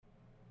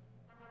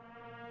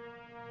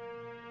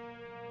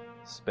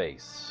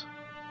space,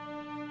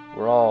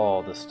 where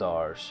all the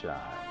stars shine.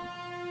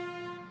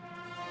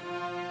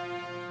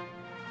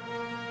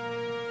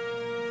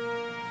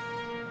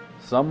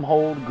 Some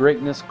hold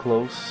greatness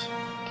close,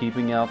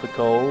 keeping out the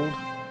cold,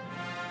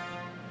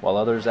 while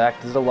others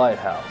act as a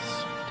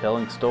lighthouse,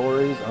 telling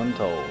stories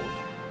untold.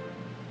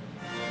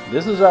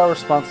 This is our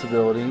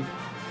responsibility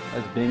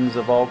as beings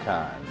of all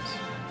kinds,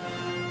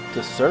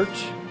 to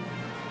search,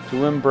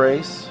 to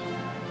embrace,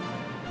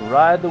 to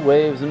ride the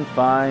waves and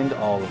find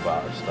all of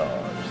our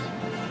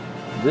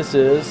stars. This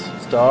is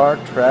Star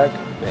Trek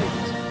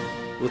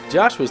Fate. With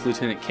Joshua as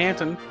Lieutenant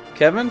Canton,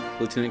 Kevin,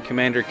 Lieutenant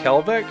Commander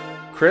Kelvec,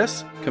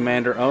 Chris,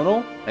 Commander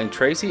Onal, and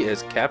Tracy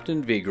as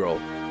Captain Vigral.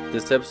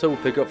 This episode will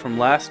pick up from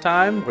last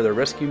time, where the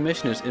rescue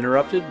mission is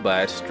interrupted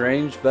by a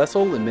strange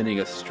vessel emitting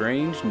a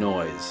strange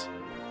noise.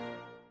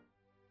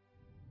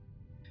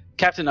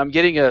 Captain, I'm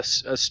getting a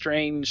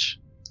strange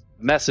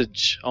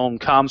message on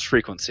comms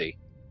frequency.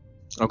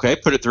 Okay,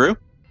 put it through.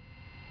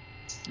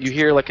 You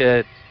hear like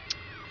a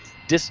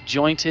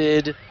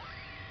disjointed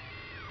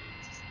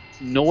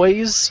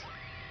noise,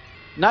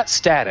 not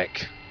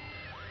static,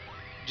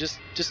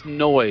 just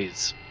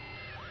noise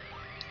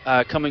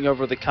coming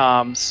over the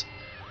comms,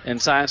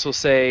 and science will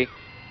say,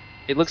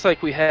 it looks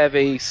like we have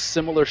a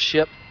similar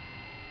ship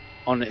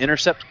on an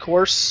intercept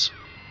course.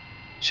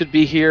 Should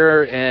be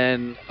here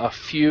in a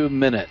few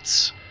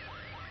minutes.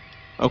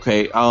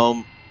 Okay,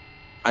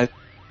 I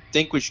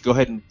think we should go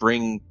ahead and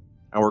bring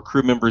our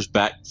crew members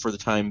back for the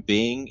time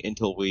being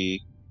until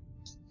we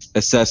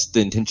assess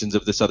the intentions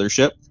of this other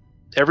ship.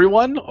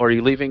 Everyone? Or are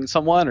you leaving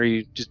someone, or are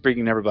you just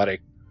bringing everybody?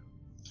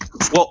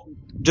 Well,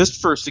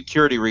 just for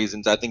security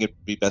reasons, I think it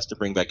would be best to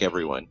bring back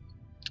everyone.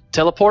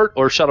 Teleport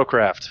or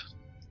shuttlecraft?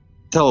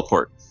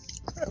 Teleport.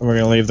 We're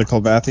going to leave the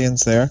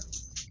Colbathians there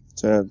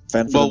to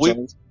fend for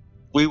themselves?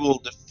 We will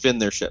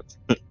defend their ship.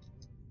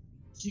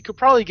 You could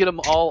probably get them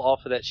all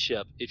off of that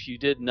ship if you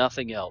did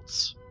nothing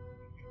else.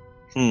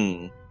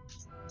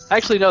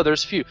 Actually, no.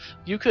 There's a few.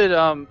 You could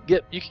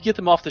get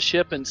them off the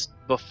ship and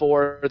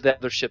before the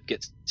other ship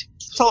gets.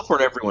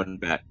 Teleport everyone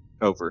back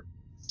over.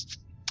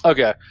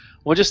 Okay.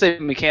 We'll just say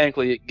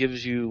mechanically it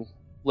gives you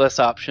less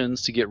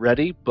options to get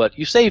ready, but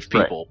you save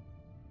people.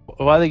 Right.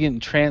 Why are they getting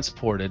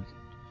transported?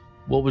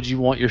 What would you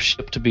want your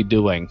ship to be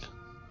doing?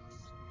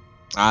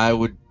 I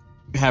would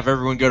have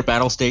everyone go to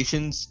battle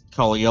stations,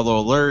 call a yellow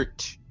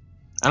alert.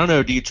 I don't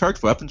know, do you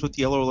charge weapons with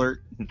yellow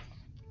alert?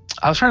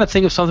 I was trying to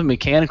think of something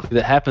mechanically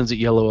that happens at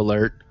yellow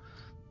alert.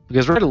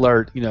 Because red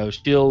alert,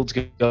 shields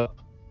go up.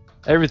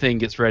 Everything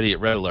gets ready at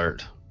red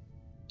alert.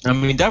 I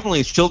mean,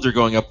 definitely shields are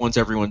going up once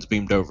everyone's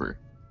beamed over.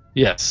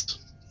 Yes.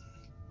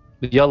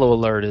 The yellow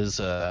alert is,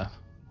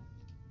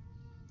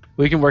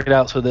 we can work it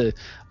out so that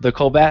the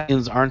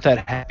Colbathians aren't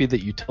that happy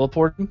that you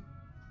teleported.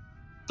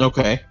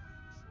 Okay.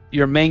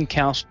 Your main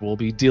council will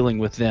be dealing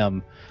with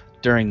them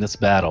during this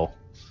battle.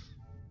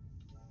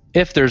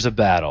 If there's a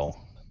battle.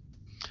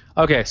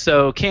 Okay,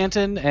 so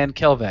Canton and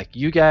Kelvec,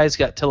 you guys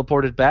got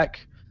teleported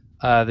back.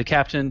 The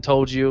captain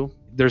told you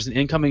there's an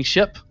incoming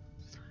ship.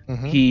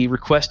 Mm-hmm. He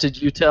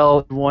requested you tell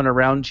everyone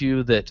around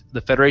you that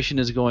the Federation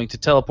is going to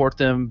teleport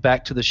them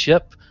back to the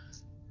ship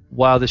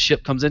while the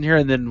ship comes in here,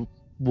 and then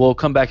we'll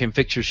come back and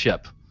fix your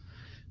ship.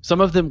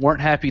 Some of them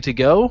weren't happy to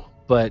go,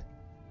 but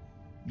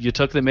you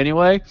took them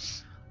anyway.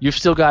 You've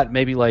still got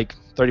maybe like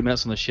 30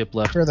 minutes on the ship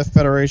left. We're the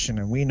Federation,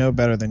 and we know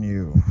better than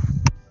you.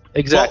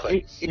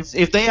 Exactly. Well,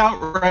 if they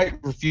outright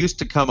refuse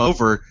to come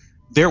over,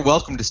 they're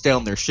welcome to stay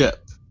on their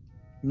ship.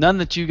 None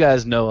that you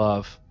guys know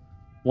of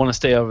want to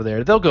stay over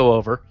there. They'll go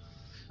over.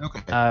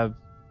 Okay.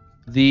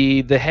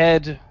 The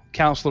head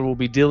counselor will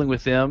be dealing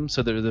with them,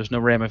 so that there's no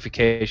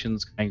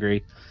ramifications.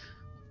 Angry.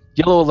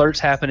 Yellow alert's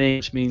happening,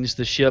 which means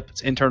the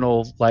ship's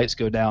internal lights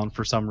go down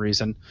for some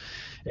reason.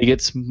 It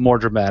gets more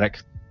dramatic.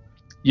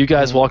 You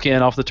guys walk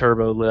in off the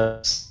turbo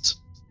list,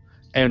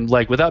 and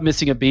without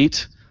missing a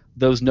beat,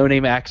 those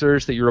no-name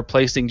actors that you're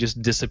replacing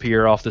just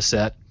disappear off the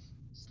set,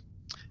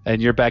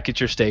 and you're back at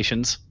your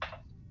stations.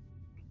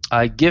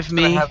 Give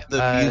me. Have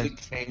the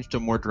music change to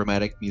more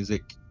dramatic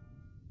music.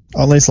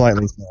 Only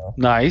slightly so.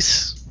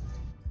 Nice.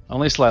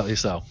 Only slightly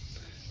so.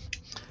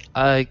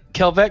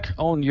 Kelvec,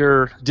 on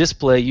your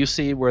display, you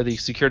see where the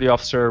security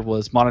officer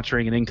was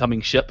monitoring an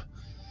incoming ship.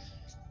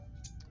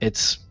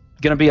 It's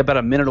going to be about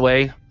a minute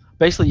away.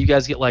 Basically, you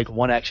guys get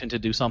one action to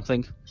do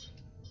something.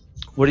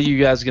 What are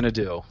you guys going to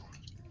do?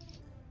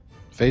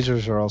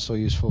 Phasers are also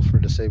useful for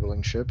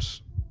disabling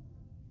ships.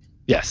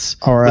 Yes.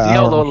 Or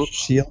our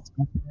shields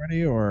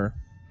ready, or?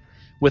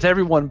 With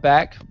everyone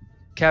back,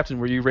 Captain,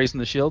 were you raising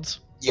the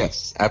shields?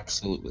 Yes,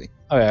 absolutely.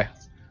 Okay.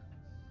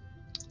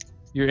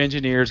 Your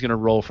engineer is going to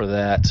roll for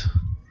that.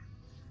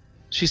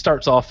 She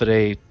starts off at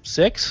a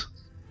 6?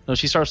 No,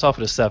 she starts off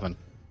at a 7.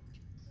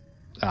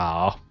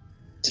 Aw.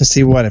 To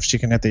see what, if she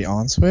can hit the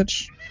on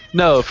switch?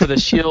 No, for the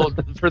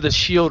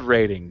shield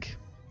rating.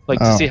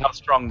 To see how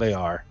strong they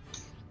are.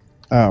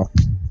 Oh.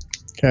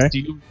 Okay.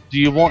 Do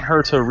you want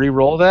her to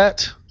re-roll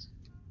that?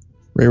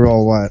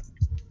 Re-roll what?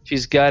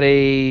 She's got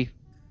a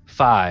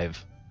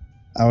 5.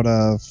 Out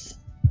of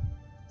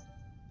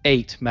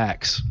 8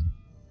 max.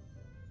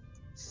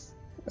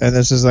 And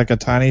this is like a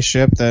tiny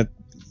ship that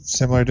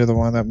similar to the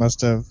one that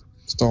must have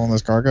stolen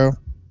this cargo?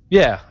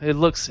 Yeah,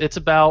 it's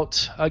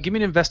about, give me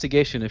an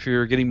investigation if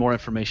you're getting more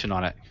information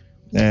on it.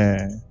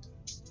 Yeah.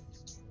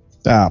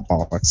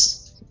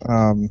 Bollocks.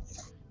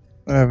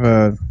 I have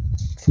a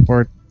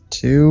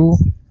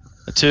 4-2.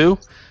 A 2?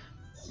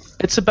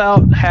 It's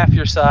about half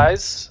your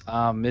size.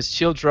 Its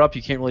shields are up,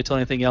 you can't really tell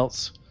anything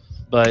else,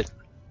 but...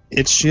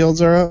 Its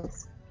shields are up?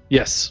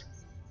 Yes.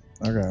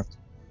 Okay.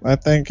 I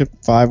think a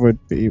 5 would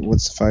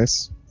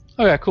suffice.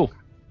 Okay, cool.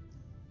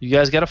 You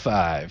guys got a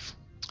 5.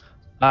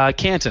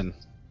 Canton.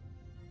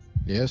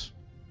 Yes.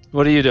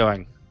 What are you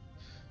doing?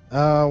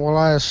 Well,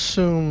 I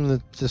assume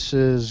that this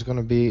is going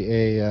to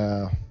be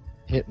a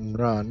hit and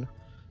run,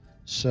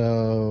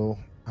 so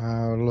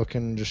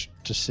looking just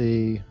to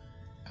see.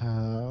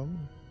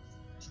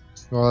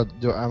 Well,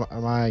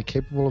 am I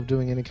capable of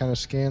doing any kind of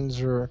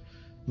scans or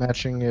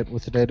matching it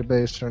with the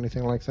database or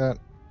anything like that?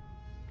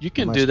 You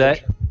can do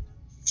that.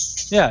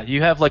 Yeah,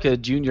 you have like a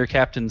junior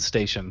captain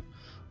station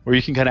where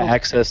you can kind of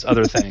access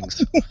other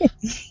things.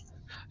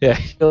 Yeah,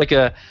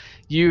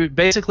 you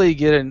basically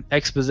get an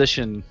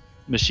exposition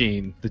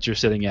machine that you're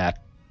sitting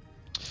at.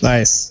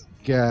 Nice.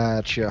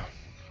 Gotcha.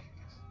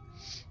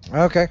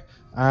 Okay,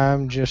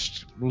 I'm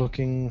just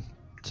looking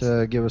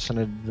to give us an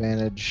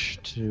advantage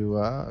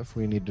to if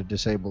we need to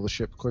disable the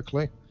ship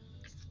quickly.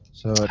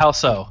 So how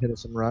so? Hit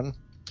us and run.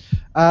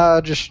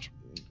 Just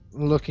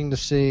looking to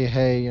see,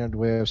 hey, do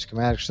we have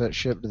schematics of that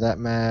ship? Did that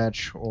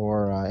match,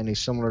 or any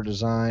similar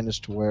design as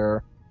to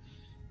where,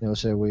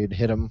 say we'd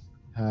hit them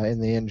in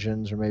the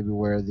engines, or maybe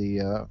where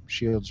the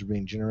shields are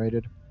being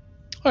generated.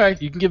 All right,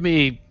 you can give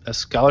me a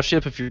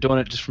scholarship if you're doing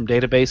it just from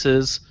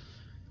databases.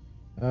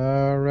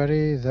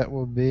 Alrighty, that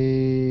will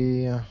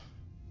be a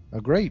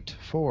great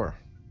 4.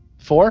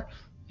 4?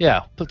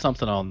 Yeah, put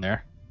something on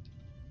there.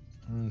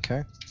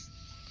 Okay.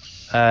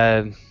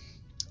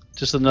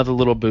 Just another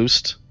little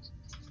boost.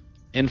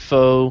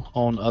 Info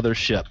on other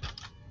ship.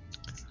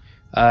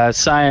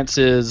 Science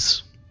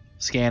is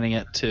scanning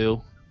it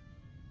too.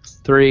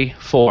 3,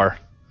 4.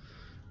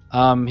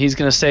 He's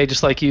going to say,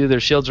 just like you, their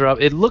shields are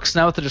up. It looks,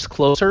 now that they're just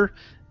closer,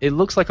 it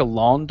looks like a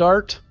lawn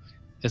dart.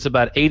 It's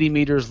about 80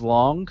 meters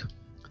long.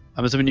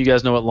 I'm assuming you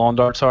guys know what lawn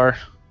darts are?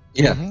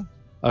 Yeah. Mm-hmm.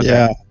 Okay.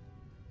 Yeah.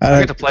 I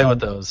get to play with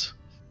those.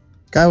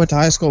 Guy I went to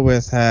high school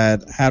with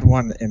had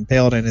one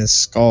impaled in his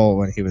skull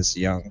when he was a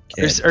young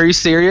kid. Are you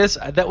serious?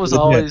 That was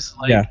always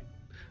like yeah,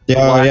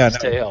 oh, yeah,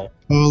 tale.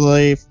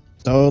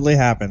 Totally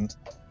happened.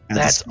 And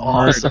That's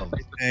awesome.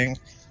 Everything.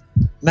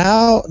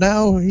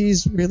 Now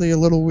he's really a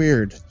little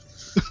weird.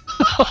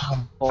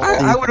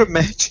 I would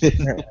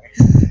imagine.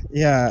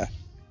 Yeah.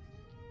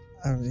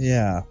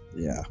 Yeah.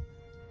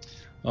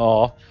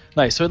 Oh,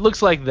 nice. So it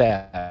looks like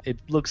that. It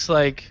looks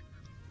like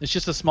it's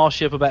just a small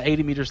ship, about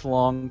 80 meters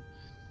long.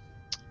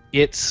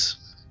 It's,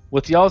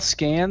 with y'all's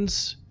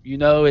scans,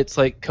 it's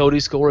like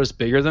Cody's score is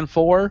bigger than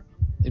 4.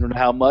 You don't know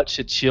how much.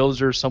 Its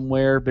shields are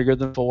somewhere bigger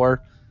than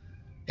 4.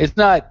 It's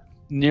not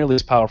nearly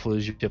as powerful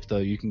as your ship, though.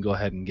 You can go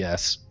ahead and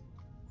guess.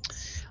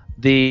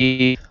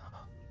 The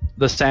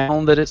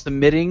sound that it's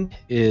emitting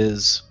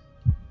is,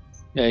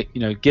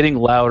 getting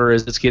louder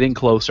as it's getting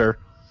closer.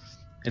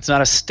 It's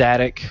not a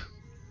static.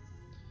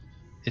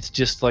 It's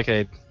just like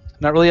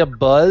not really a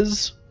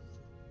buzz.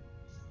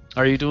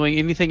 Are you doing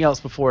anything else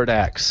before it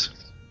acts?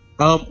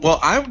 Well,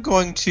 I'm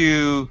going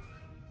to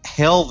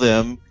hail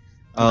them.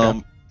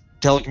 Okay.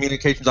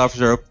 Telecommunications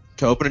officer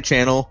to open a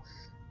channel.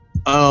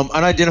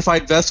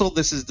 Unidentified vessel.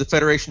 This is the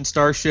Federation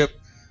starship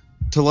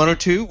Tolono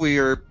 2. We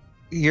are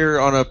here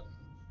on a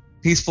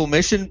peaceful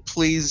mission.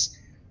 Please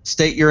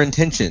state your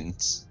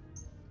intentions.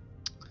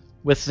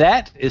 With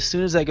that, as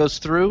soon as that goes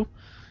through,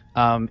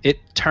 it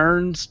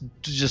turns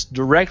just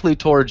directly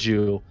towards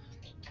you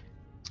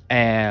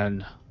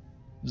and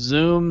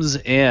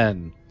zooms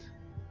in.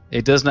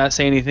 It does not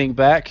say anything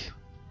back.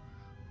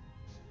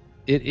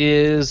 It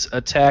is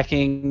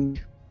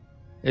attacking.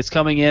 It's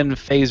coming in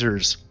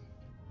phasers.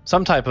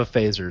 Some type of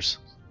phasers.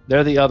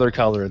 They're the other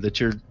color that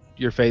your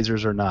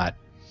phasers are not.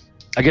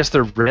 I guess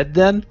they're red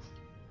then?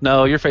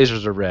 No, your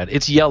phasers are red.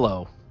 It's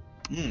yellow.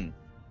 Mm.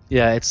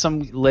 Yeah, it's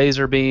some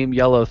laser beam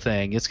yellow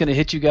thing. It's going to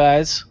hit you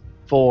guys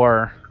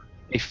for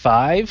a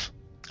 5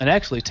 and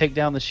actually take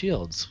down the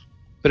shields.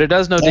 But it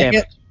does no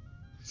damage.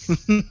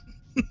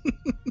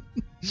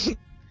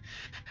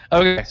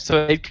 Okay,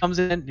 so it comes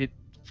in, it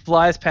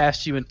flies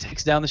past you and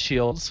takes down the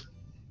shields.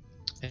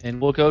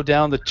 And we'll go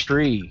down the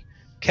tree.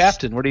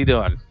 Captain, what are you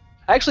doing?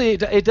 Actually,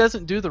 it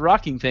doesn't do the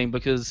rocking thing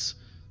because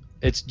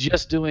it's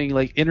just doing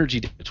like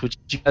energy damage, which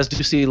you guys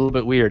do see a little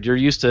bit weird. You're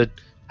used to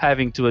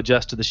having to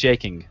adjust to the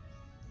shaking.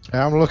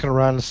 Yeah, I'm looking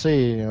around to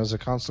see, is the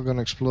console going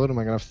to explode? Am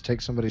I going to have to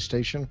take somebody's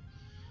station?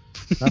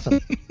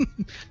 Nothing.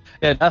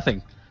 Yeah,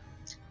 nothing.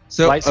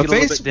 So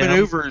evasive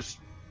maneuvers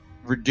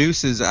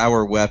reduces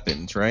our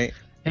weapons, right?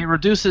 It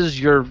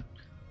reduces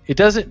it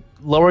doesn't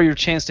lower your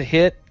chance to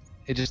hit.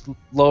 It just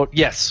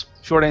yes.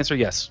 Short answer,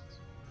 yes.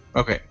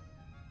 Okay.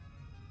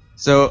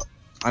 So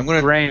I'm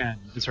gonna. Gran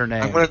is her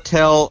name. I'm gonna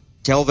tell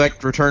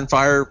Vect to return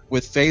fire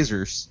with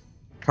phasers.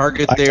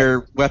 Target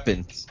their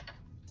weapons.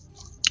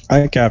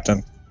 Hi,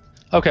 Captain.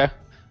 Okay.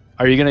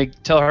 Are you going to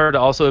tell her to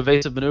also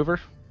evasive maneuver?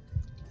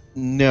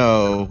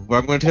 No, but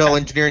I'm going to tell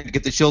engineering to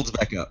get the shields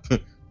back up.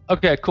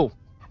 Okay, cool.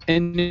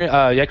 And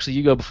actually,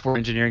 you go before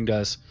engineering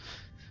does.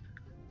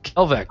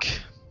 Kelvek.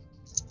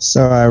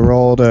 So I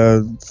rolled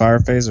fire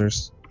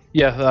phasers.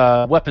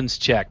 Yeah, weapons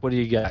check. What do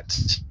you got?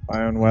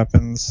 My own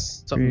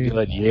weapons. Something 3,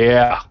 good.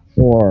 Yeah.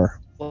 4.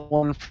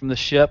 One from the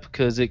ship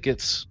because it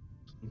gets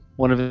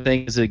one of the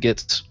things it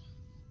gets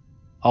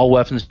all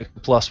weapons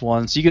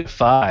 +1, so you get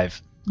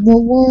 5.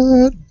 Well,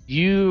 what?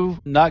 You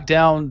knock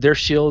down their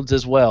shields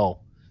as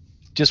well,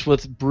 just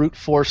with brute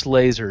force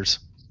lasers.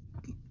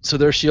 So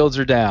their shields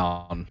are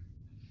down.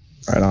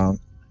 Right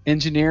on.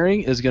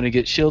 Engineering is going to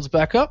get shields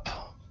back up.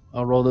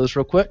 I'll roll those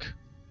real quick.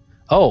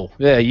 Oh,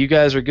 yeah, you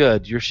guys are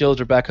good. Your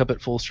shields are back up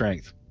at full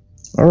strength.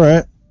 All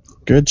right.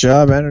 Good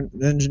job,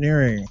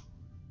 engineering.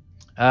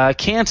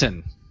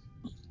 Canton.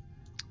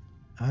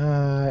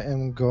 I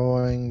am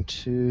going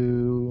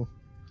to.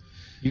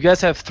 You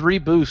guys have 3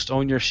 boosts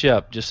on your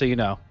ship, just so you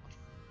know.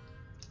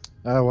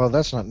 Well,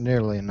 that's not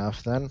nearly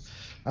enough then.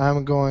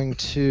 I'm going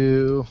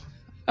to,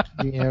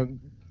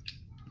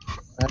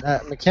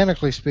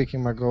 mechanically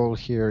speaking, my goal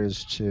here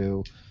is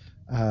to,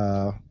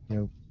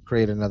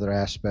 create another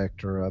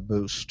aspect or a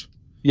boost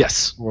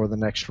Yes. for the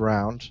next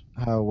round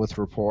with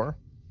rapport.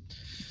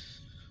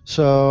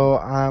 So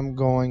I'm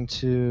going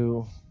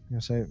to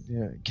say,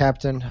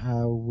 Captain,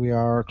 we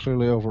are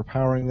clearly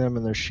overpowering them,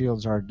 and their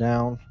shields are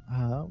down.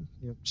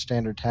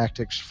 Standard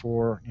tactics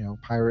for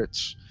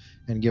pirates,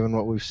 and given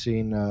what we've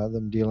seen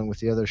them dealing with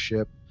the other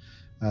ship,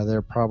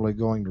 they're probably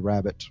going to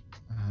rabbit.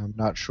 I'm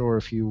not sure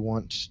if you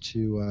want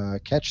to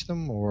catch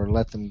them or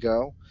let them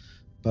go,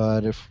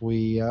 but if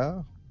we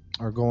are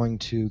going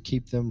to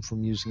keep them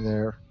from using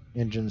their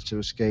engines to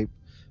escape,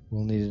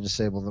 we'll need to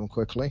disable them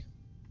quickly.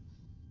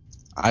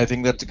 I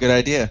think that's a good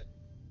idea.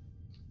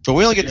 But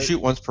we only get to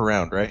shoot once per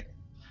round, right?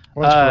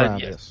 Once per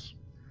round, yes.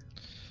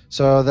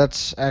 So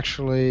that's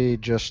actually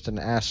just an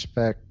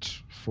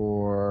aspect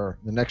for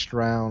the next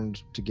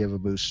round to give a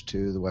boost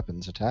to the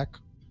weapons attack.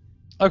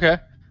 Okay.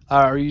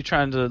 Are you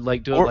trying to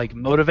do it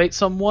motivate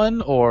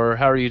someone, or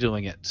how are you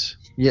doing it?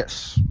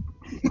 Yes.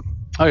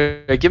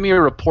 Okay, give me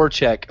a rapport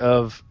check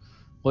of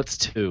what's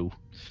 2.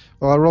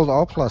 Well, I rolled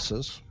all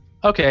pluses.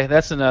 Okay,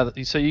 that's another.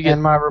 So you get.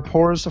 And my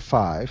rapport is a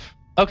 5.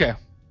 Okay,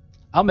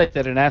 I'll make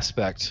that an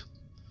aspect.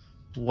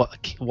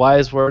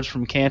 Wise words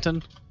from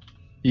Canton.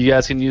 You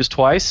guys can use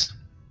twice.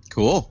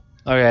 Cool.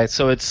 Okay,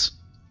 so it's.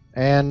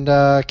 And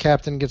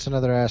Captain gets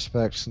another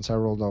aspect since I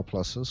rolled all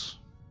pluses.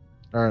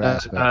 Or an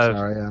aspect,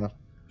 sorry,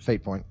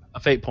 fate point. A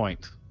fate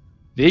point.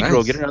 Vigro,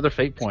 Nice. get another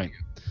fate point.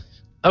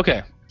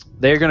 Okay,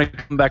 they're going to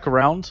come back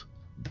around.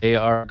 They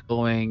are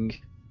going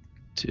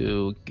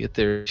to get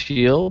their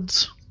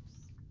shields.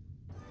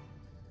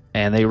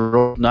 And they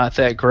rolled not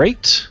that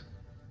great.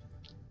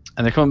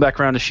 And they're coming back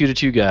around to shoot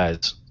at you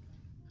guys.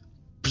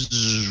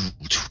 It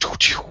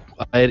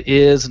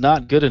is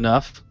not good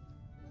enough.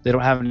 They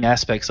don't have any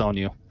aspects on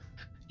you.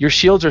 Your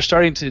shields are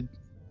starting to.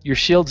 Your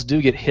shields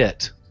do get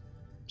hit.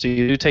 So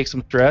you do take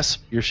some stress.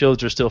 Your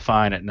shields are still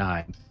fine at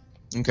 9.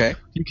 Okay.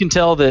 You can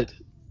tell that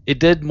it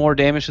did more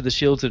damage to the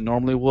shields than it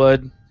normally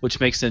would, which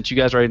makes sense. You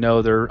guys already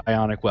know they're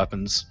ionic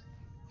weapons.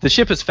 The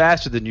ship is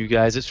faster than you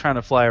guys. It's trying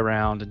to fly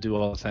around and do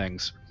all the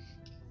things.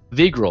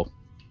 Vigral.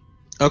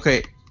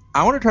 Okay.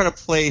 I want to try to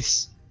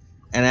place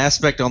an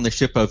aspect on the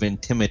ship of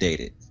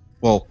intimidated.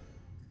 Well,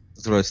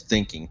 that's what I was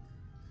thinking.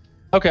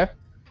 Okay.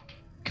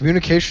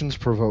 Communications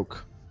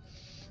provoke.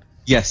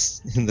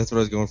 Yes, that's what I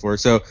was going for.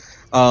 So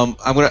I'm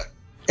going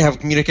to have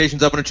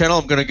communications up on a channel.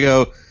 I'm going to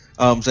go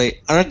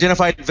say,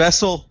 unidentified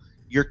vessel,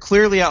 you're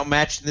clearly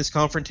outmatched in this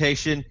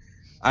confrontation.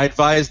 I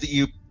advise that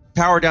you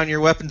power down your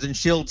weapons and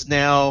shields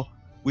now.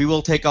 We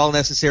will take all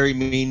necessary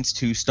means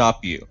to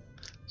stop you.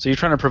 So you're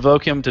trying to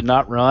provoke him to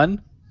not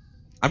run?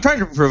 I'm trying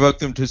to provoke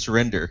them to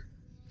surrender.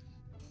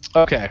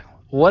 Okay.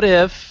 What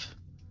if...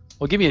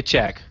 Well, give me a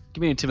check.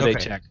 Give me an intimidate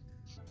Okay. check.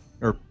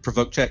 Or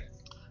provoke check.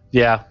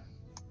 Yeah.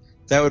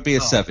 That would be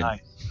a 7. Nice.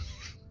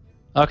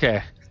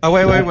 Okay. Oh,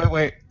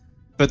 wait.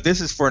 But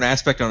this is for an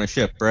aspect on a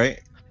ship,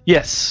 right?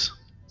 Yes.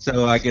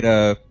 So I get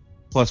a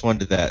 +1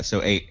 to that,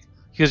 so 8.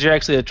 Because you're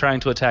actually trying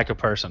to attack a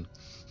person.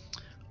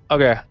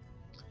 Okay.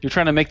 You're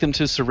trying to make them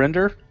to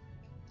surrender?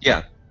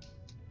 Yeah.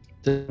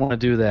 They don't want to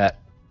do that.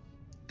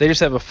 They just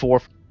have a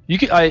 4. You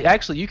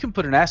can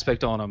put an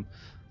aspect on them.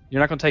 You're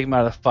not going to take them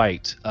out of the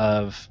fight.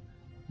 Of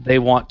they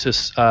want to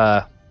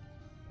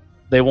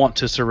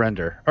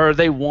surrender, or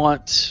they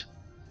want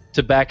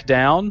to back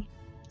down.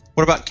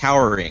 What about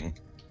cowering?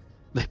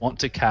 They want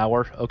to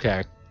cower.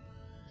 Okay.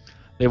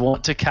 They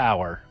want to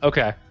cower.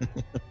 Okay.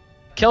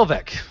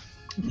 Kelvek,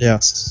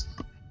 Yes.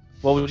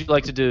 what would you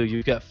like to do?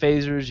 You've got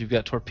phasers. You've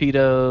got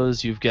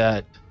torpedoes. You've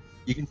got.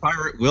 You can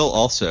fire at will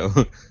also.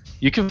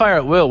 You can fire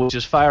at will, which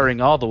is firing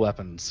all the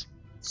weapons.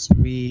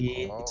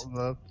 Sweet.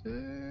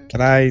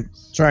 Can I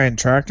try and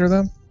tractor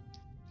them?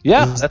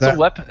 Yeah, Is that's that- a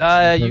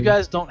weapon. You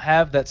guys don't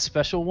have that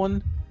special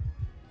one.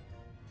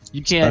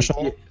 You can't.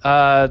 Special?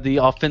 The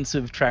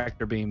offensive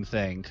tractor beam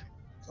thing.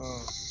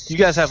 You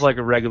guys have like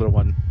a regular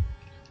one.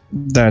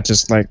 That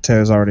just like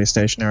tows already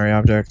stationary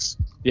objects.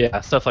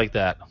 Yeah, stuff like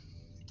that.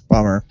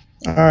 Bummer.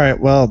 All right,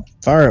 well,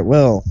 fire at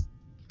will.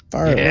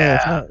 Fire Yeah.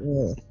 at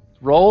will.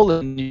 Roll,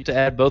 and you need to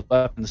add both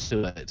weapons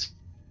to it.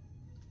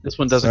 This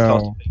one doesn't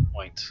cost So- a big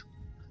point.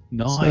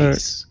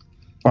 Nice.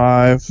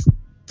 5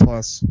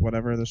 plus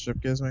whatever the ship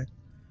gives me.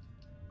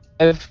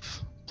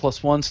 5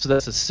 plus 1, so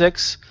that's a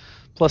 6.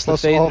 Plus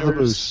Plus the all the phasers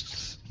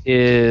boosts.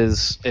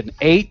 is an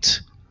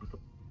 8.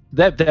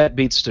 That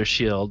beats their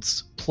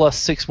shields. Plus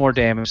 6 more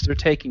damage. They're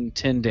taking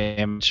 10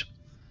 damage.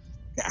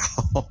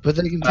 Ow. But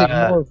they can take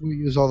Uh, more if we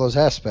use all those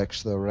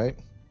aspects, though, right?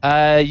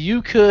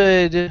 You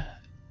could,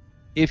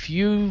 if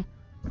you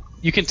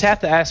can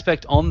tap the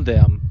aspect on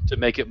them to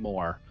make it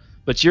more,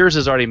 but yours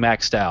is already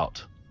maxed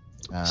out.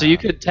 So you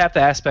could tap the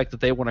aspect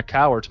that they want to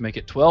cower to make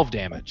it 12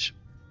 damage.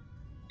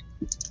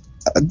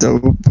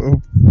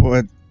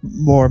 What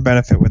more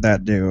benefit would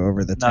that do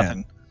over the 10?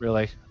 Nothing,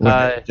 really.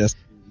 Wouldn't it just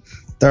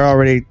they're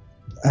already.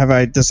 Have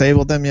I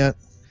disabled them yet?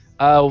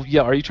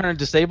 Yeah. Are you trying to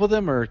disable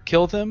them or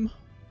kill them,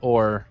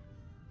 or?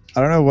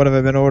 I don't know. What have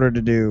I been ordered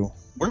to do?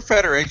 We're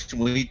Federation.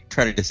 We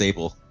try to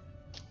disable.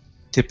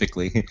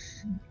 Typically.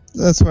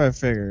 That's what I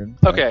figured.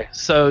 Okay,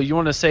 so you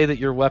want to say that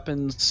your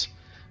weapons,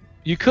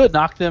 you could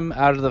knock them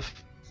out of the.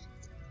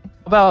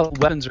 How about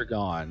weapons are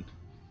gone?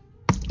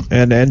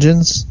 And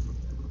engines?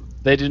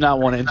 They do not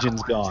want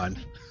engines gone.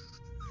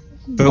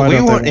 But Why we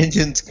don't want they-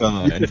 engines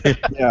gone.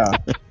 Yeah.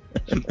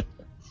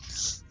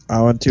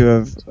 I want to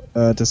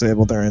have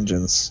disabled their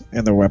engines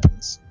and their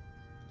weapons.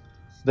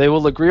 They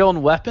will agree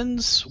on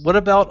weapons. What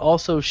about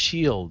also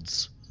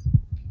shields?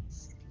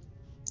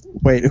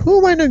 Wait, who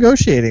am I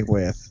negotiating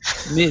with?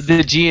 The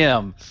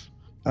GM.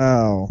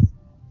 Oh,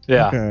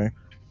 Yeah. okay.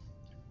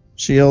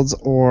 Shields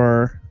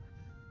or...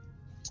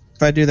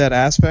 If I do that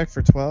aspect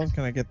for 12,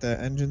 can I get the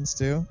engines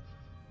too?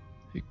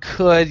 You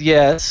could,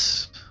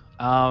 yes.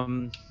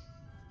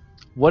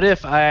 What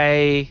if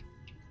I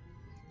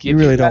give You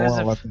really don't guys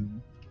want a- to let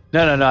them...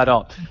 No, I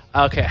don't.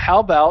 Okay, how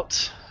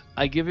about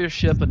I give your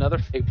ship another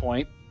fate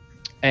point,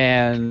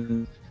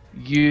 and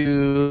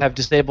you have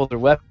disabled their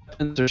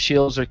weapons, their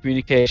shields, their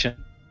communication,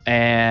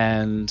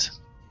 and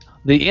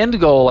the end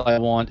goal I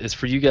want is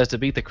for you guys to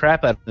beat the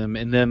crap out of them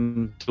and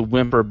them to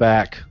whimper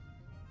back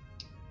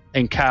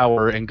and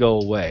cower and go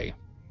away.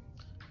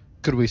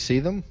 Could we see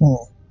them?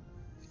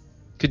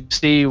 Could you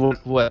see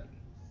what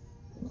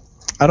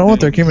I don't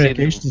want their You can say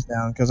communications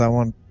down because I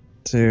want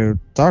to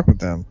talk with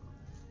them.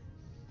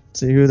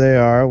 See who they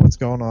are, what's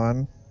going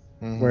on,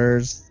 Mhm.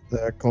 where's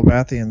the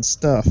Colbathian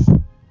stuff.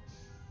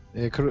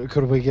 Yeah,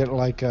 could we get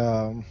like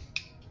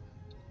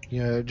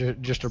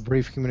just a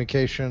brief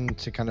communication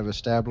to kind of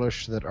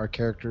establish that our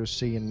characters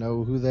see and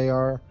know who they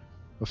are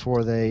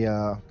before they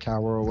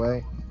cower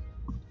away?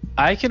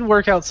 I can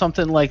work out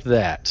something like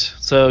that.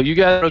 So you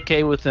guys are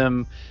okay with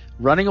them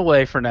running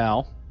away for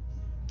now.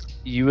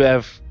 You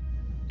have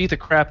beat the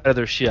crap out of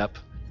their ship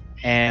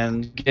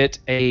and get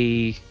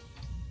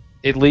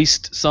at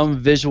least some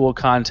visual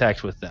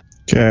contact with them.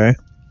 Okay,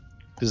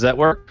 Does that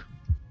work?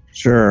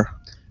 sure.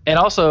 And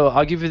also,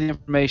 I'll give you the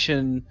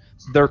information.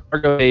 Their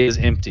cargo bay is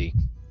empty.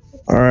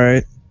 All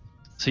right.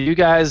 So you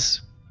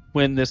guys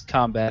win this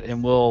combat,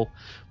 and we'll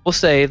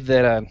say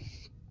that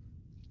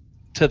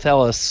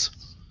Tethellus.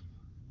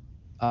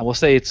 We'll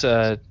say it's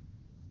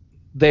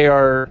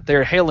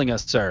they're hailing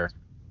us, sir.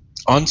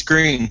 On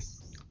screen.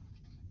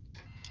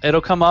 It'll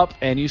come up,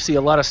 and you see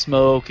a lot of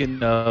smoke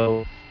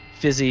and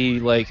fizzy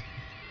like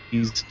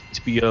these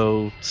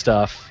HBO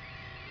stuff.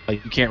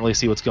 Like you can't really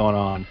see what's going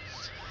on,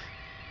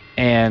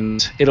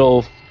 and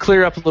it'll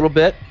clear up a little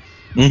bit,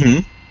 Mm-hmm.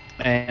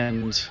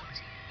 and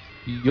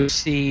you'll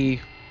see.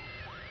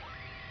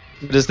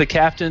 There's the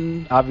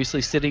captain,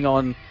 obviously sitting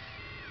on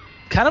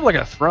kind of like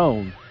a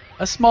throne,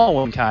 a small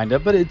one, kind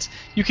of, but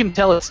you can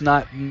tell it's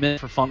not meant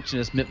for function;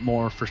 it's meant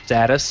more for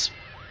status.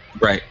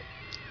 Right.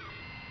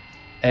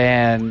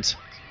 And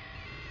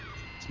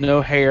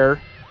no hair.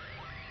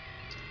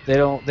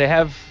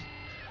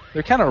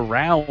 They're kind of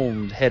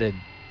round-headed,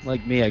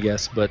 like me, I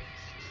guess, but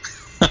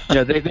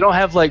they don't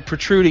have like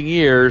protruding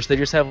ears. They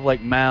just have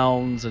like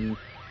mounds, and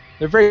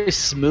they're very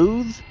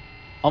smooth,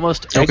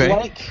 almost Okay.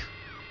 egg-like.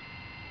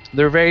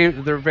 They're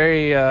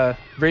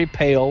very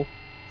pale.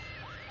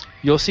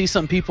 You'll see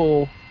some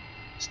people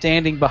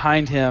standing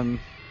behind him,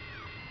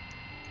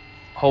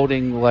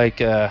 holding like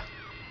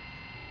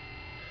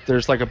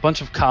there's like a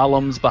bunch of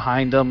columns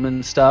behind them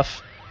and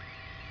stuff,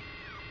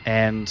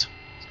 and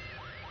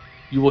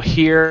you will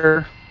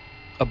hear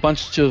a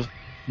bunch of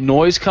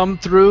noise come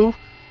through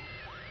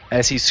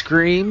as he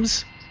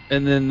screams,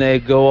 and then they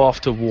go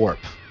off to warp,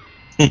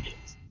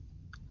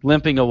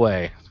 limping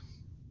away.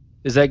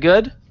 Is that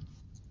good?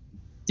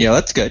 Yeah,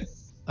 that's good.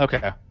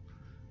 Okay.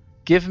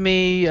 Give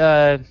me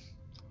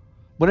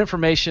what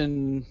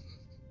information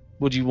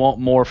would you want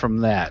more from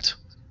that?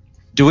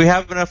 Do we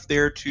have enough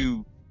there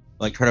to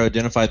like try to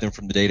identify them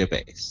from the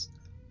database?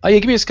 Oh yeah,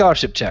 give me a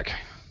scholarship check.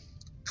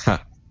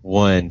 Ha.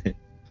 1.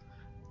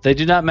 They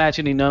do not match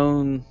any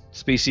known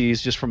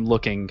species just from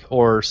looking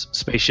or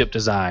spaceship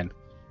design.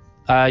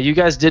 You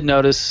guys did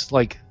notice,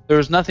 like, there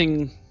was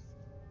nothing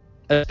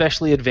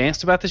especially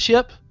advanced about the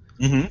ship.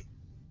 Mm-hmm.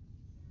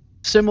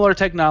 Similar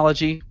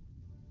technology,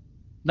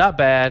 not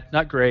bad,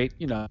 not great.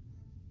 You know,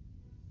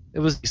 it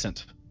was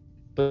decent,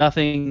 but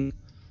nothing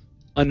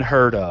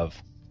unheard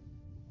of.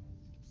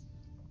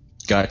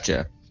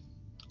 Gotcha.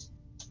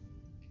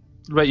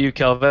 What about you,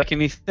 Kelvec?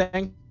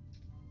 Anything?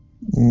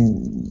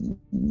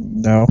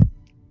 No.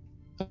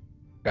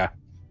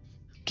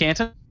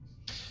 Canton?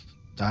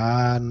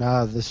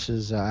 No, this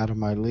is out of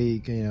my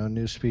league. You know,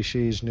 new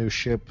species, new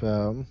ship.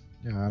 You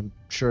know, I'm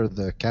sure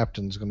the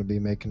captain's going to be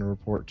making a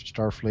report to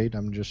Starfleet.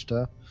 I'm just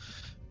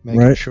making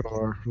Right.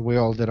 sure we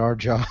all did our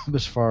job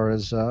as far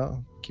as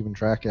keeping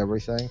track of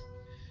everything.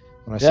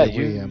 When I Yeah, say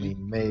we, I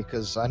mean me,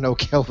 because I know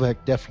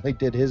Kelvec definitely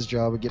did his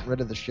job of getting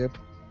rid of the ship.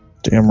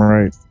 Damn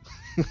right.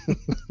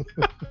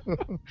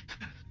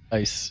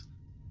 Nice.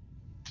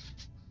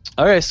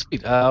 Okay,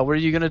 sweet. What are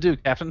you going to do,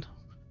 Captain?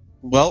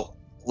 Well,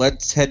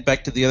 let's head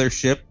back to the other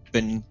ship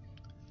and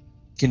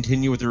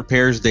continue with the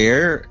repairs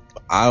there.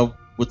 I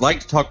would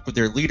like to talk with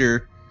their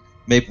leader.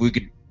 Maybe we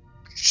could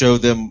show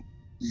them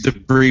the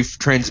brief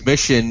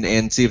transmission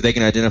and see if they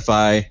can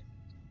identify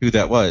who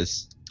that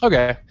was.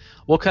 Okay.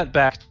 We'll cut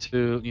back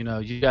to, you know,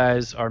 you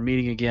guys are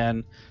meeting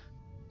again.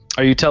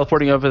 Are you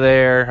teleporting over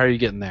there? How are you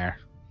getting there?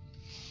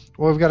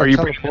 Well, we've got Are to you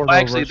teleport bringing- over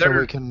actually, so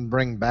they're- we can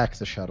bring back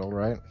the shuttle,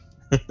 right?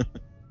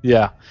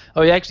 Yeah.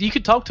 Oh, yeah, actually, you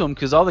could talk to him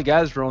because all the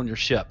guys are on your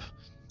ship.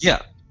 Yeah.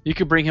 You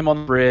could bring him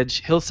on the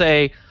bridge. He'll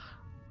say,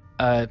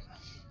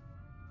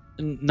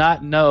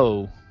 not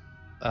know,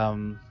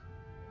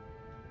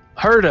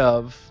 heard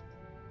of,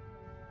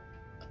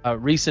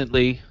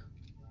 recently,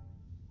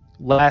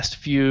 last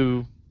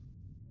few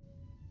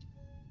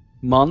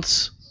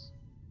months,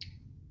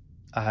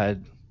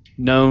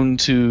 known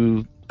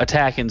to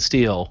attack and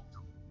steal.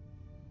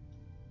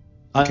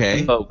 Okay.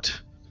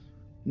 Unprovoked.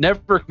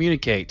 Never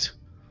communicate.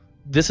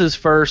 This is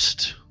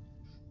first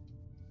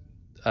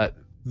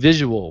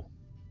visual.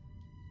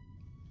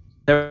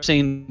 Never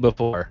seen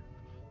before.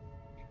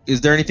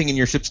 Is there anything in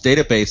your ship's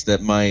database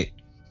that might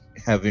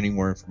have any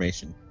more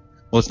information?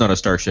 Well, it's not a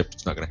starship.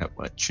 It's not going to have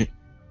much.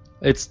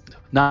 It's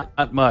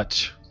not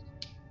much.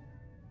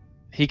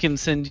 He can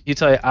send. You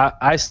tell you,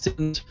 I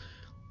send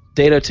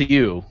data to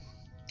you,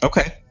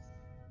 Okay.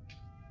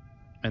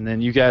 and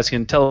then you guys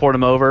can teleport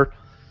him over.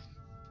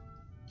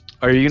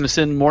 Are you going to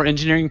send more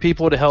engineering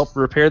people to help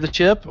repair the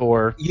ship,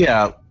 or?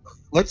 Yeah.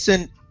 Let's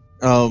send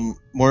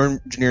more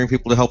engineering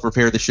people to help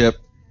repair the ship,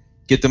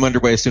 get them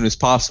underway as soon as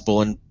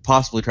possible, and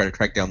possibly try to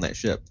track down that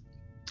ship.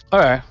 All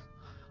right.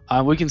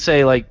 We can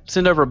say, like,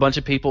 send over a bunch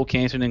of people,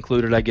 Canton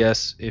included, I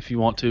guess, if you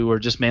want to, or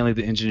just mainly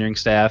the engineering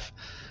staff.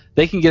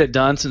 They can get it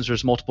done since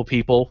there's multiple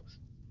people.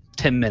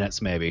 10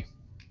 minutes, maybe.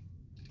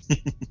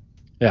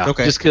 Yeah,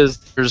 Okay. just because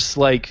there's,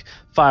 like,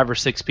 5 or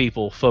 6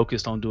 people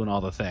focused on doing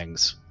all the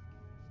things.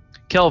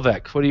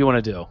 Kelvec, what do you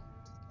want to do?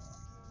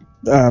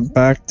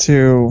 Back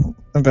to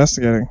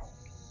investigating.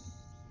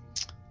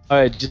 All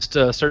right, just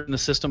searching the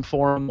system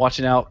for them,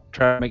 watching out,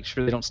 try to make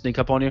sure they don't sneak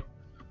up on you.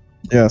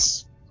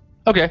 Yes.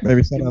 Okay.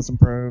 Maybe send out some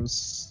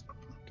probes.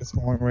 Get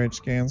some long-range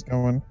scans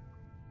going.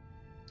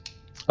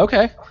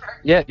 Okay.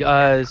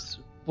 Yeah.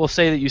 We'll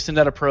say that you send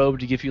out a probe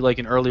to give you like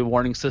an early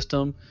warning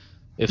system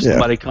if Yeah.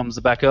 somebody comes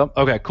back up.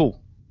 Okay. Cool.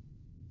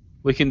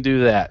 We can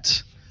do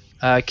that.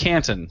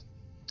 Canton,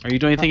 are you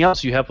doing anything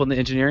else? You help on the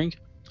engineering?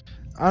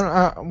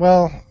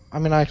 Well, I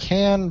mean, I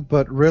can,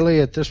 but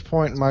really at this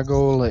point, my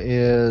goal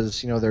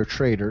is, you know, they're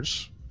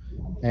traders,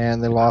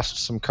 and they lost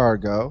some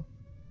cargo.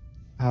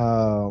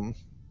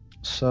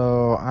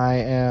 So I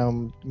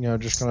am, you know,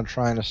 just going to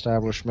try and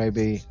establish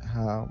maybe,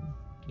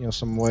 you know,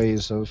 some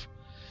ways of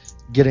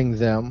getting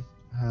them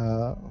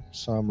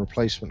some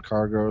replacement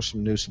cargo,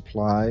 some new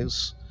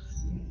supplies,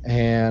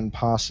 and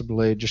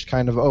possibly just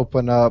kind of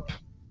open up,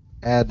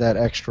 add that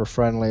extra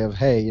friendly of,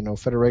 hey, you know,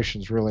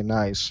 Federation's really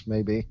nice,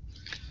 maybe.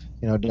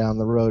 You know, down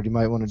the road, you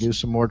might want to do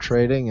some more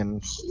trading,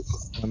 and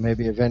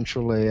maybe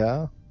eventually,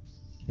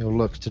 you'll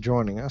look to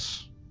joining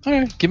us. All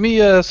right. Give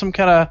me some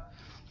kind of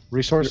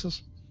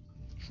Resources?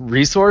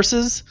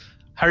 resources.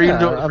 How are you Yeah, going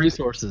to do it with I'm-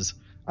 resources?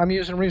 I'm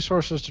using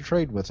resources to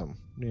trade with them.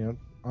 You know,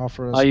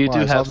 offer. Oh, you do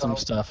supplies. have I'll- some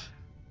stuff.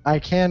 I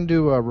can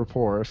do a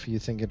rapport if you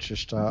think it's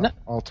just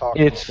all talk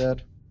if-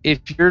 instead.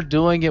 If you're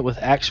doing it with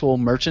actual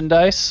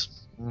merchandise,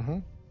 Mm-hmm.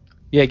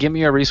 yeah, give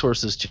me a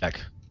resources check.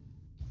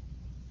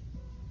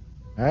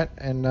 All right,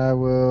 and I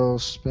will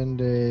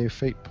spend a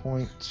fate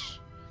point,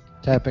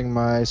 tapping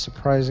my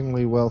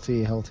surprisingly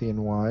wealthy, healthy,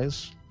 and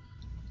wise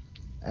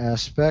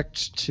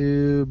aspect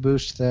to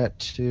boost that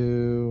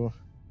to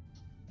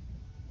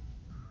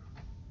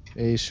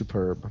a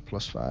superb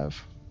 +5.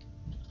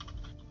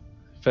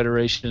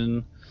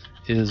 Federation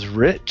is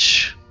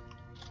rich.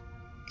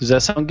 Does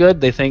that sound good?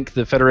 They think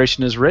the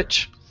Federation is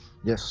rich?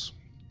 Yes,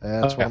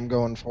 that's Okay. what I'm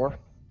going for.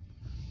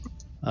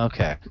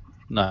 Okay,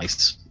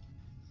 nice.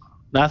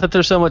 Not that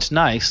they're so much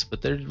nice,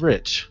 but they're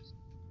rich.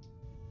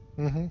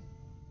 Mm-hmm.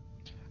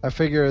 I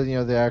figure, you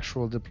know, the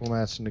actual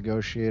diplomats and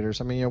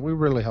negotiators, I mean, you know, we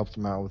really helped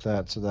them out with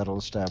that, so that'll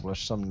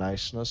establish some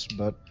niceness.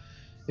 But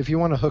if you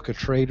want to hook a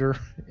trader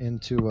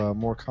into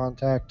more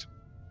contact,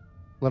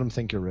 Let them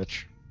think you're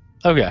rich.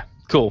 Okay,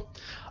 cool.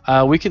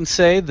 We can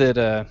say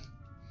that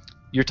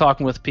you're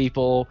talking with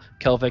people,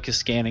 Kelvik is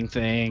scanning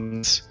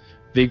things,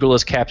 Vigral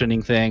is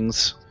captaining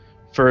things.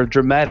 For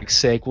dramatic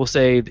sake, we'll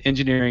say the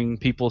engineering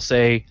people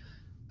say,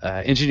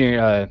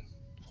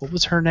 what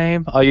was her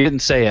name? Oh, you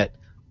didn't say it.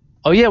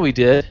 Oh, yeah, we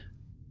did.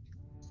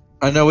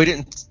 I know we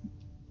didn't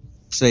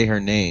say her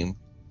name.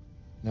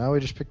 No, we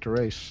just picked a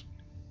race.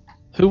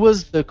 Who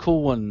was the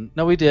cool one?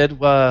 No, we did.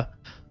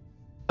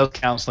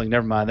 Counseling,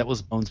 never mind. That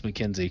was Bones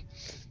McKenzie.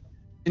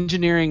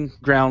 Engineering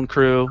ground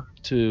crew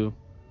to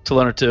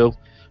Leonard 2.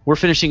 We're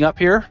finishing up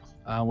here.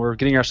 We're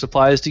getting our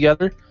supplies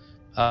together.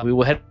 We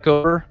will head back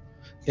over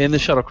in the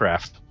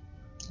shuttlecraft.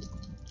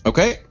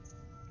 Okay.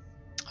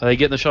 They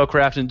get in the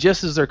shuttlecraft, and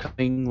just as they're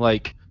coming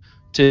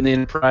to the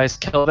Enterprise,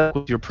 Kelvik,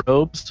 with your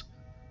probes,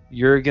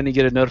 you're going to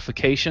get a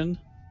notification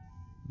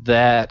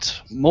that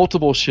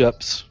multiple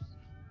ships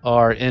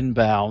are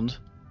inbound.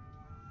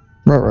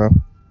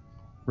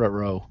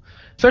 Ruh-roh.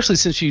 Especially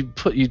since you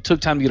took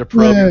time to get a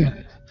probe.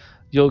 Yeah.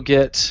 You'll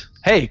get,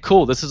 hey,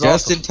 cool, this is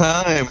Just awesome. in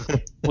time.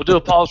 We'll do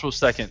a pause for a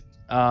second.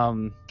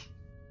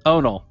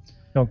 Onal.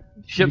 No.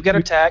 Ship got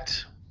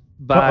attacked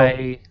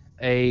by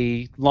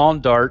a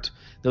lawn dart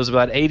that was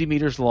about 80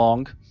 meters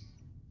long.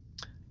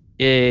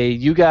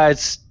 You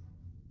guys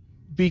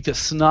beat the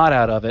snot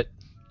out of it.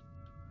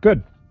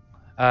 Good.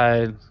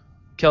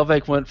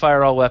 Kelvik went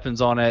fire all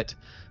weapons on it,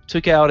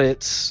 took out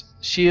its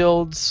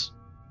shields.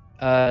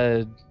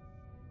 What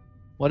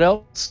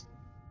else?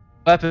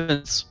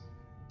 Weapons.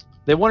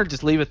 They wanted to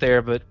just leave it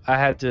there, but I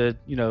had to,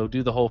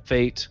 do the whole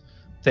fate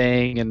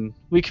thing, and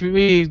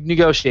we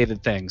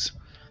negotiated things.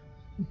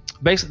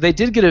 Basically, they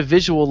did get a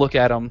visual look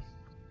at them.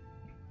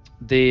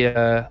 They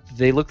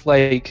look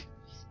like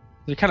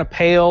they're kind of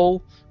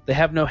pale. They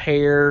have no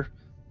hair.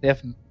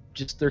 They're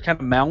kind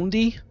of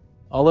moundy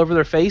all over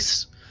their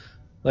face.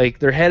 Like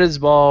their head is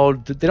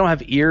bald. They don't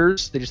have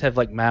ears. They just have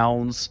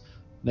mounds.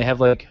 They have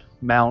they're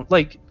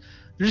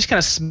just kind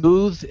of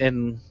smooth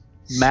and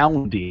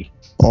moundy.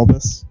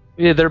 Bulbous.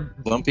 Yeah, they're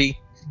Lumpy.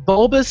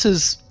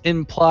 bulbous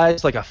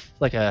implies like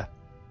a.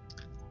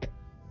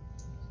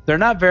 They're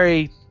not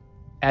very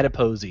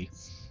adiposey.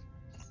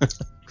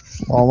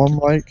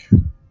 Slalom-like.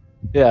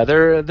 Yeah,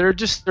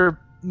 they're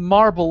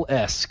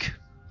marble-esque,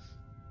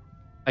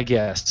 I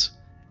guess.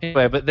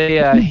 Anyway, but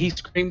he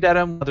screamed at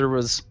him. There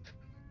was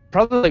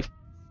probably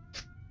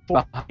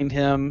behind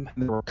him.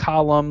 And there were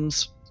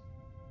columns,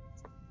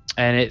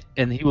 and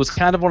he was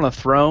kind of on a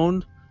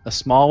throne, a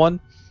small one.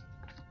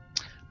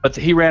 But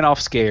he ran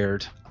off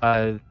scared.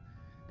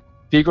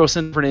 Vigro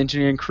sent for an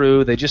engineering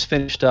crew. They just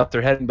finished up.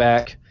 They're heading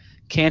back.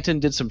 Canton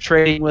did some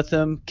trading with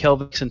them.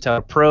 Kelvik sent out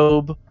a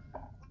probe.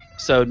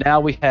 So now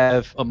we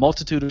have a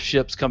multitude of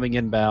ships coming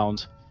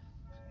inbound.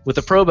 With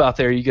the probe out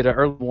there, you get an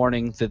early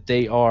warning that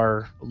they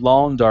are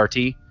lawn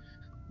darty,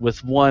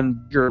 with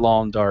one bigger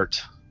lawn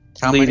dart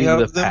How leading many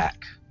the of them?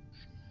 pack.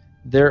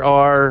 There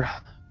are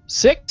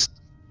 6.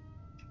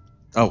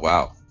 Oh,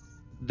 wow.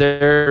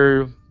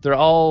 They're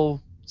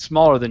all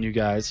smaller than you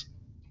guys.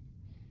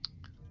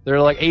 They're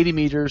 80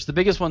 meters. The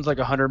biggest one's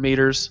 100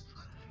 meters.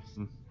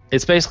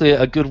 It's basically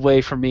a good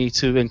way for me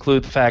to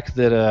include the fact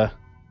that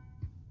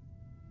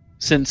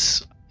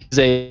since he's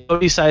a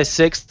Odie size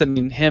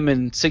 6th, him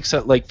and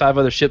 5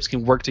 other ships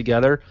can work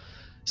together.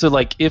 So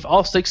if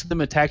all 6 of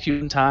them attack you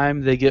in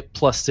time, they get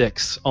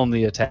 +6 on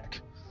the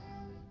attack.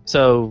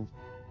 So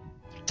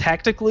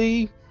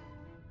tactically,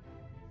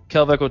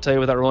 Kelvik will tell you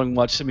without rolling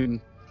much.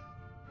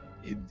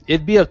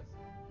 It'd be a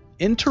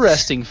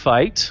interesting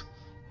fight.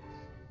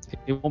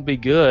 It won't be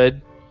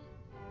good.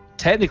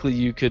 Technically,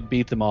 you could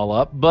beat them all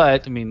up,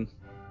 but you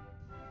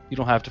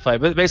don't have to fight.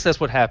 But basically, that's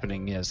what's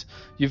happening. Is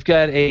you've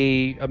got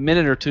a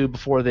minute or two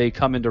before they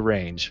come into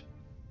range.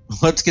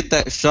 Let's get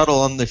that shuttle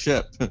on the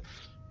ship.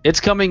 It's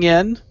coming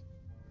in.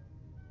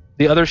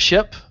 The other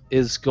ship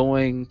is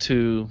going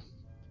to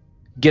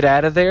get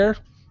out of there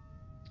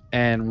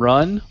and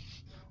run.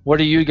 What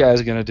are you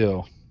guys gonna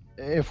do?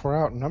 If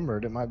we're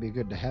outnumbered, it might be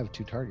good to have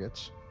 2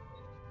 targets.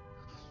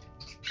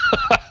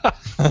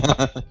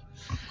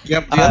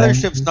 Yep, the other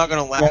ship's not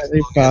going to last they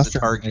long as faster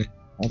a target.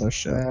 Other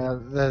ship.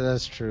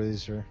 That's true.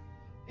 These are.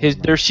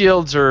 Their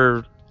shields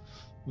are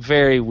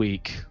very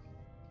weak.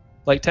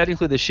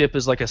 Technically, the ship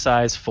is a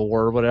size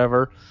 4 or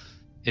whatever.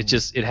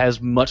 It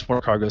has much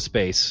more cargo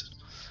space.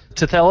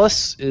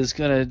 Tethellus is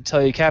going to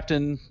tell you,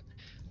 Captain,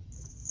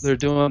 they're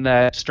doing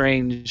that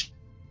strange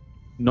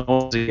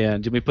noise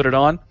again. Did we put it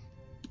on?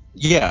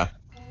 Yeah.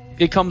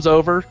 It comes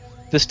over.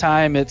 This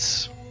time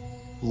it's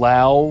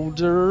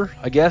louder,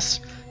 I guess.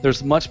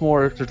 There's a lot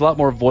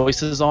more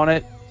voices on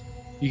it.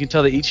 You can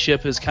tell that each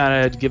ship is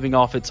kind of giving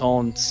off its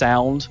own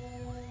sound.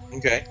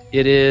 Okay.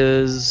 It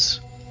is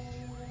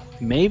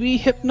maybe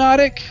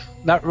hypnotic.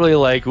 Not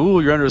really ooh,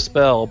 you're under a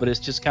spell, but it's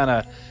just kind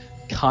of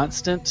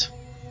constant.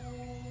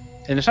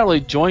 And it's not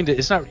really joined.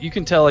 It's not. You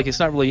can tell it's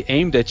not really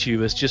aimed at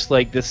you. It's just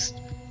this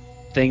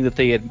thing that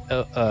they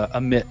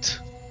omit.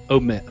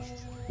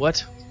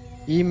 What?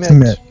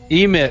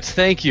 Emit.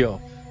 Thank you.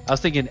 I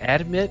was thinking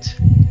admit.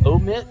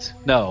 Omit.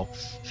 No.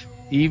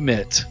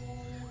 Emit.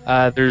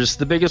 There's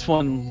the biggest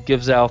one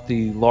gives out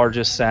the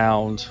largest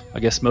sound, I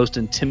guess most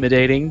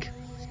intimidating,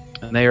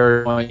 and they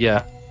are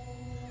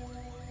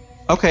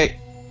Okay,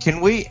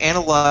 can we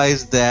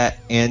analyze that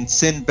and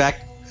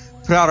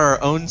put out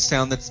our own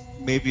sound that's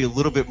maybe a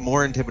little bit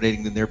more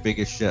intimidating than their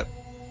biggest ship?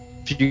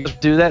 If you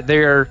do that,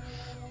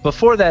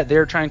 before that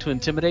they're trying to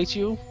intimidate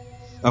you.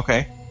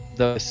 Okay.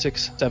 The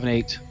 6, 7,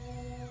 8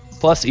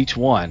 plus each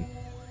one,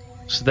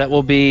 so that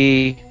will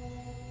be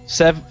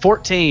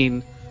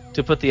 14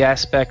 to put the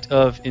aspect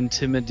of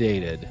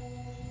intimidated.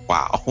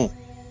 Wow.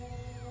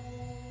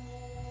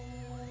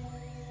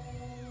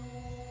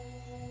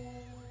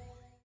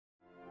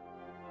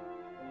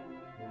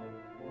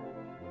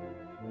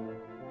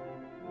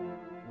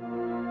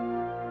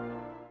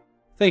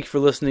 Thank you for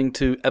listening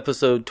to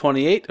episode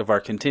 28 of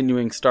our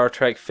continuing Star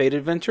Trek Fate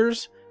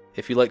Adventures.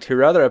 If you'd like to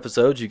hear other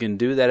episodes, you can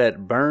do that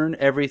at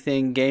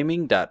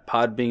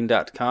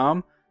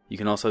burneverythinggaming.podbean.com. You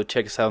can also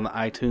check us out on the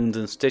iTunes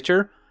and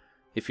Stitcher.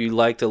 If you'd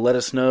like to let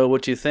us know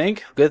what you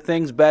think, good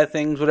things, bad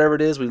things, whatever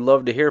it is, we'd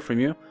love to hear from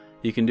you.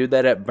 You can do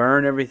that at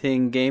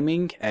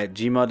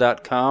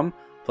burneverythinggaming@gmail.com.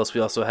 Plus,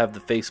 we also have the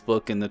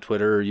Facebook and the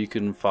Twitter. You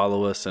can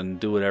follow us and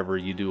do whatever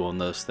you do on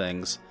those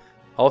things.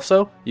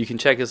 Also, you can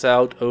check us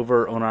out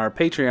over on our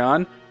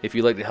Patreon if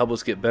you'd like to help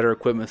us get better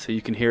equipment so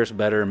you can hear us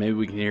better and maybe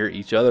we can hear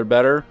each other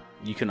better.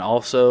 You can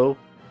also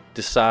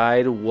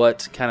decide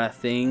what kind of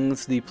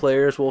things the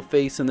players will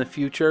face in the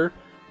future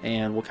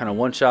and what kind of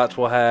one-shots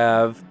we'll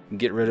have,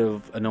 get rid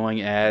of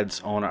annoying ads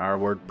on our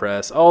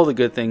WordPress, all the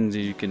good things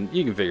you can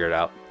figure it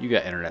out. You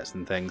got internets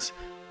and things.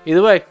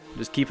 Either way,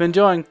 just keep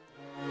enjoying.